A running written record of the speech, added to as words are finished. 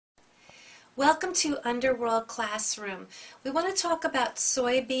Welcome to Underworld Classroom. We want to talk about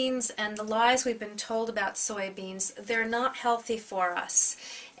soybeans and the lies we've been told about soybeans. They're not healthy for us.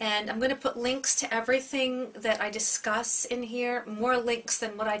 And I'm going to put links to everything that I discuss in here, more links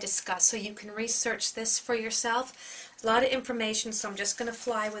than what I discuss, so you can research this for yourself. A lot of information, so I'm just going to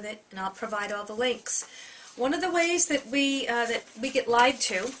fly with it, and I'll provide all the links. One of the ways that we get lied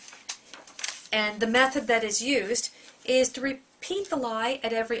to, and the method that is used, is to repeat the lie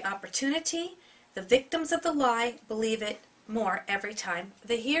at every opportunity. The victims of the lie believe it more every time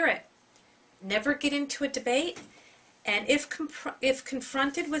they hear it. Never get into a debate, and if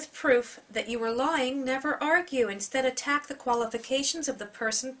confronted with proof that you are lying, never argue. Instead, attack the qualifications of the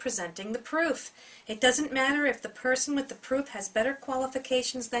person presenting the proof. It doesn't matter if the person with the proof has better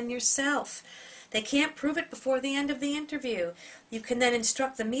qualifications than yourself. They can't prove it before the end of the interview. You can then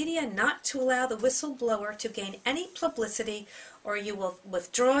instruct the media not to allow the whistleblower to gain any publicity, or you will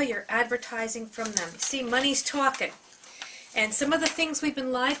withdraw your advertising from them. See, money's talking. And some of the things we've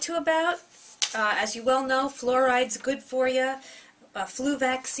been lied to about, as you well know, fluoride's good for you. Flu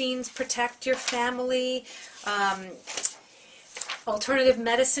vaccines protect your family. Alternative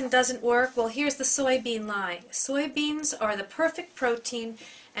medicine doesn't work. Well, here's the soybean lie. Soybeans are the perfect protein,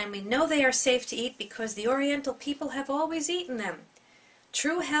 and we know they are safe to eat because the Oriental people have always eaten them.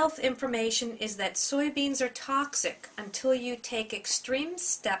 True health information is that soybeans are toxic until you take extreme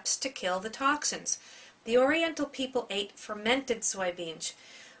steps to kill the toxins. The Oriental people ate fermented soybeans,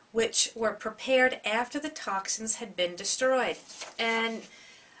 which were prepared after the toxins had been destroyed. And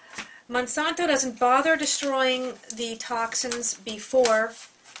Monsanto doesn't bother destroying the toxins before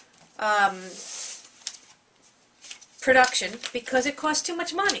production because it costs too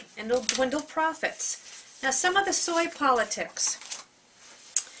much money and it'll dwindle profits. Now, some of the soy politics.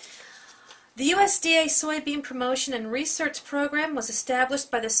 The USDA Soybean Promotion and Research Program was established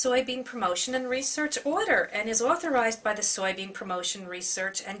by the Soybean Promotion and Research Order and is authorized by the Soybean Promotion,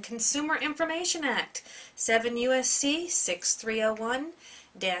 Research, and Consumer Information Act, 7 U.S.C.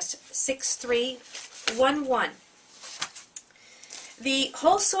 6301-6311. The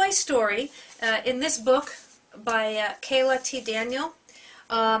whole soy story in this book by Kayla T. Daniel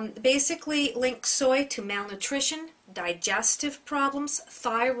basically links soy to malnutrition, digestive problems,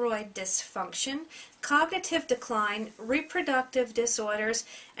 thyroid dysfunction, cognitive decline, reproductive disorders,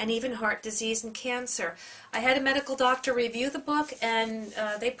 and even heart disease and cancer. I had a medical doctor review the book, and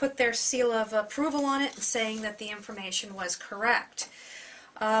they put their seal of approval on it, saying that the information was correct.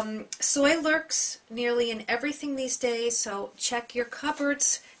 Soy lurks nearly in everything these days, so check your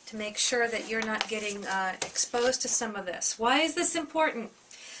cupboards to make sure that you're not getting exposed to some of this. Why is this important?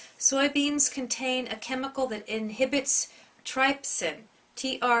 Soybeans contain a chemical that inhibits trypsin,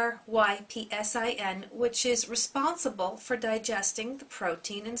 T-R-Y-P-S-I-N, which is responsible for digesting the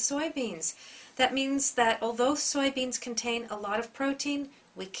protein in soybeans. That means that although soybeans contain a lot of protein,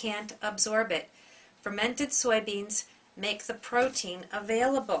 we can't absorb it. Fermented soybeans make the protein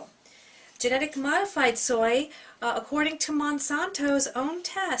available. Genetic modified soy, according to Monsanto's own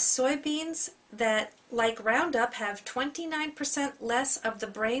tests, soybeans that, like Roundup, have 29% less of the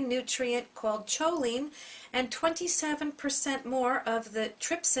brain nutrient called choline and 27% more of the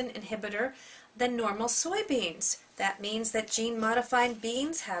trypsin inhibitor than normal soybeans. That means that gene-modified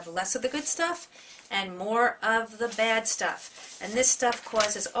beans have less of the good stuff and more of the bad stuff. And this stuff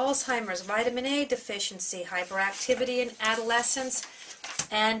causes Alzheimer's, vitamin A deficiency, hyperactivity in adolescence,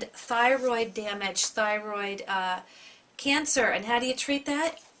 and thyroid damage, thyroid cancer. And how do you treat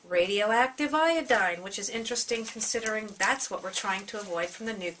that? Radioactive iodine, which is interesting considering that's what we're trying to avoid from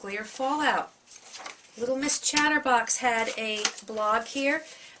the nuclear fallout. Little Miss Chatterbox had a blog here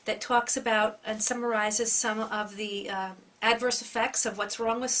that talks about and summarizes some of the adverse effects of what's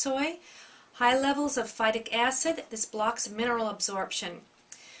wrong with soy. High levels of phytic acid, this blocks mineral absorption.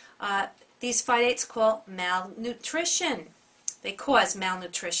 These phytates cause malnutrition. They cause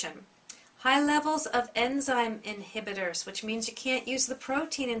malnutrition. High levels of enzyme inhibitors, which means you can't use the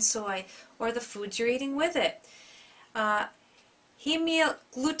protein in soy or the foods you're eating with it.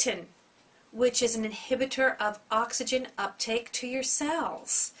 Hemagglutinin, which is an inhibitor of oxygen uptake to your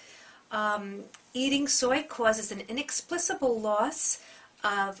cells. Eating soy causes an inexplicable loss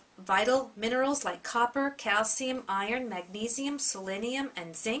of vital minerals like copper, calcium, iron, magnesium, selenium,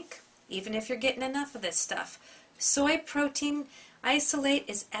 and zinc, even if you're getting enough of this stuff. Soy protein isolate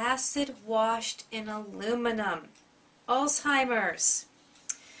is acid washed in aluminum. Alzheimer's.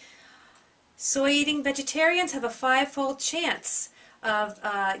 Soy-eating vegetarians have a 5-fold chance of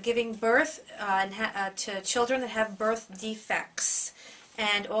giving birth to children that have birth defects.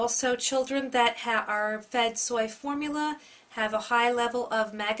 And also children that are fed soy formula have a high level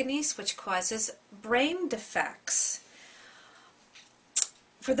of manganese, which causes brain defects.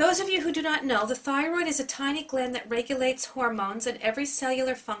 For those of you who do not know, the thyroid is a tiny gland that regulates hormones and every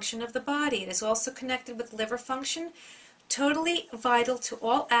cellular function of the body. It is also connected with liver function, totally vital to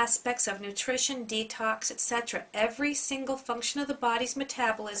all aspects of nutrition, detox, etc. Every single function of the body's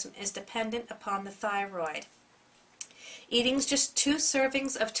metabolism is dependent upon the thyroid. Eating just 2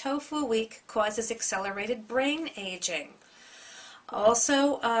 servings of tofu a week causes accelerated brain aging.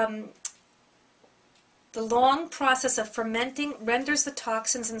 Also, the long process of fermenting renders the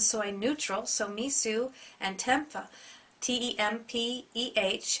toxins in soy neutral, so miso and tempeh,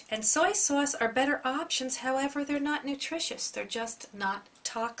 T-E-M-P-E-H, and soy sauce are better options. However, they're not nutritious. They're just not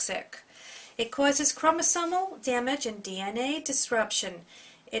toxic. It causes chromosomal damage and DNA disruption.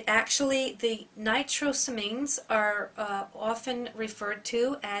 The nitrosamines are often referred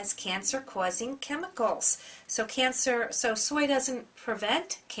to as cancer-causing chemicals. So soy doesn't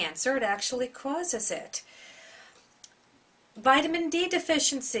prevent cancer, it actually causes it. Vitamin D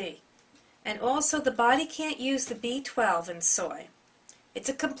deficiency. And also the body can't use the B12 in soy. It's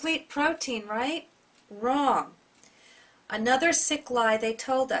a complete protein, right? Wrong. Another sick lie they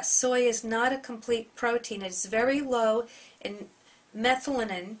told us. Soy is not a complete protein. It is very low in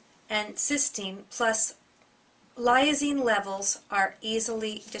methionine and cysteine, plus lysine levels are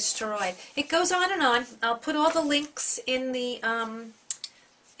easily destroyed. It goes on and on. I'll put all the links in the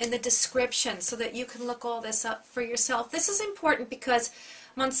description so that you can look all this up for yourself. This is important because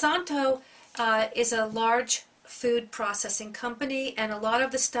Monsanto is a large food processing company, and a lot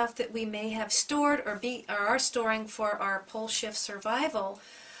of the stuff that we may have stored or are storing for our pole shift survival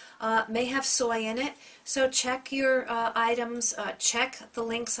may have soy in it. So check your items, check the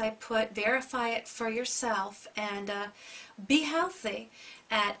links I put, verify it for yourself, and be healthy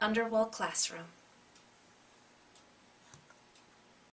at Underworld Classroom.